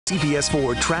CBS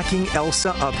 4 Tracking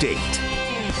Elsa update.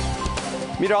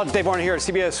 Meteorologist Dave Warner here at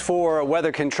CBS 4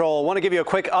 Weather Control. I want to give you a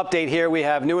quick update here. We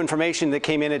have new information that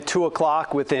came in at 2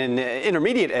 o'clock with an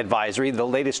intermediate advisory. The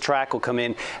latest track will come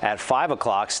in at 5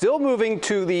 o'clock. Still moving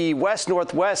to the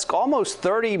west-northwest, almost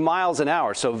 30 miles an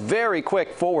hour, so very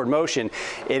quick forward motion.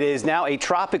 It is now a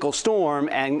tropical storm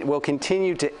and will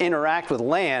continue to interact with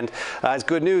land. It's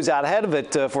good news out ahead of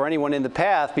it for anyone in the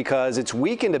path because it's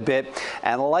weakened a bit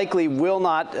and likely will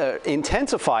not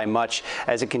intensify much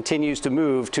as it continues to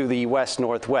move to the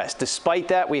west-northwest. Despite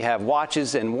that, we have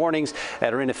watches and warnings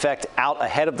that are in effect out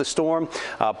ahead of the storm.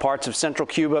 Parts of central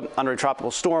Cuba under a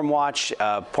tropical storm watch,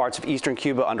 parts of eastern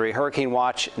Cuba under a hurricane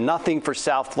watch. Nothing for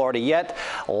South Florida yet.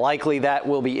 Likely that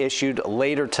will be issued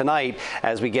later tonight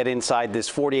as we get inside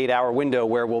this 48-hour window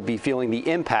where we'll be feeling the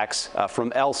impacts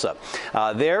from Elsa.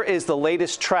 There is the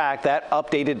latest track that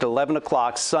updated at 11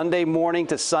 o'clock Sunday morning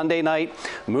to Sunday night,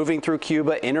 moving through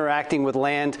Cuba, interacting with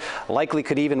land, likely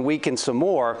could even weaken some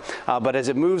more. But as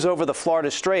it moves over the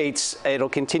Florida Straits, it'll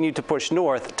continue to push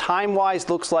north. Time-wise,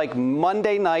 looks like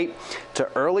Monday night to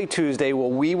early Tuesday,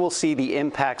 we will see the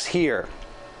impacts here.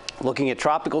 Looking at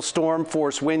tropical storm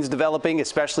force winds developing,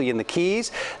 especially in the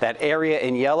Keys. That area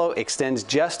in yellow extends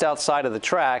just outside of the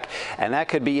track, and that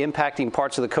could be impacting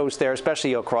parts of the coast there,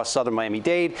 especially across southern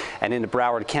Miami-Dade and into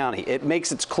Broward County. It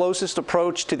makes its closest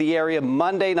approach to the area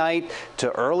Monday night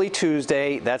to early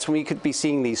Tuesday. That's when we could be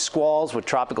seeing these squalls with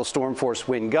tropical storm force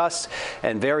wind gusts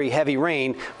and very heavy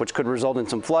rain, which could result in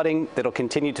some flooding that'll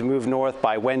continue to move north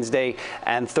by Wednesday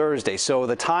and Thursday. So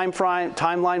the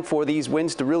timeline for these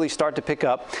winds to really start to pick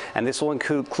up, and this will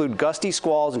include gusty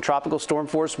squalls and tropical storm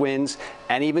force winds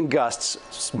and even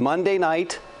gusts. Monday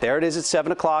night, there it is at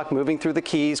 7 o'clock, moving through the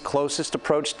Keys, closest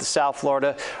approach to South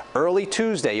Florida. Early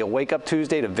Tuesday, you'll wake up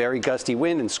Tuesday to very gusty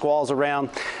wind and squalls around,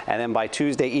 and then by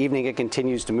Tuesday evening, it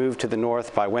continues to move to the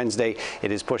north. By Wednesday,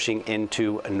 it is pushing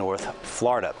into North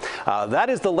Florida. That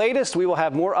is the latest. We will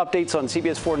have more updates on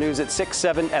CBS 4 News at 6,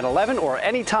 7, and 11, or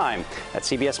anytime at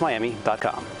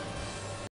cbsmiami.com.